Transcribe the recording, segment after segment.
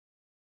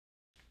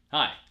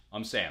Hi,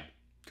 I'm Sam,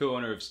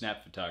 co-owner of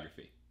Snap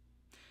Photography.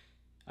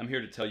 I'm here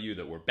to tell you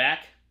that we're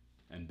back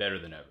and better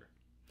than ever.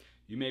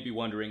 You may be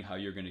wondering how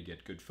you're going to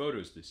get good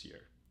photos this year,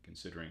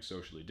 considering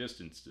socially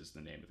distanced is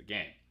the name of the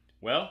game.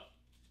 Well,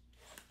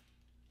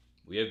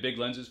 we have big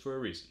lenses for a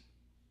reason.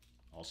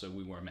 Also,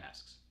 we wear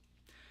masks.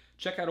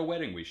 Check out a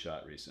wedding we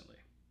shot recently.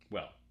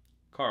 Well,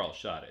 Carl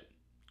shot it.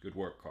 Good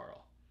work,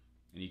 Carl.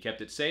 And he kept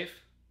it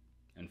safe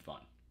and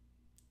fun.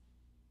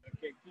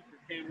 Okay, keep your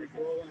cameras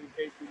rolling in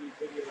case we need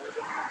video.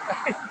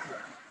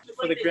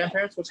 For the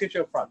grandparents, let's get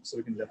you up front so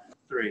we can do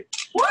 3.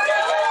 Woo!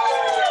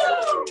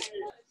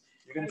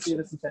 You're going to see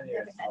this in 10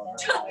 years.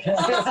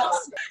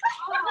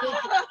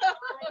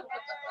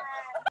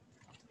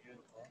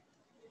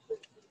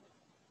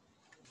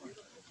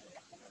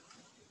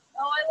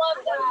 Oh, I love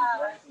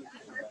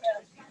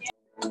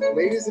that.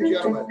 Ladies and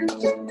gentlemen,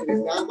 it is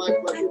now my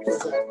pleasure to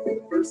present for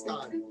the first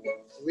time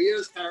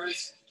Leah's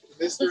parents,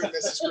 Mr. and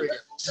Mrs.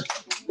 Krieger.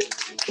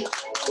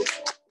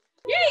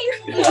 Yay!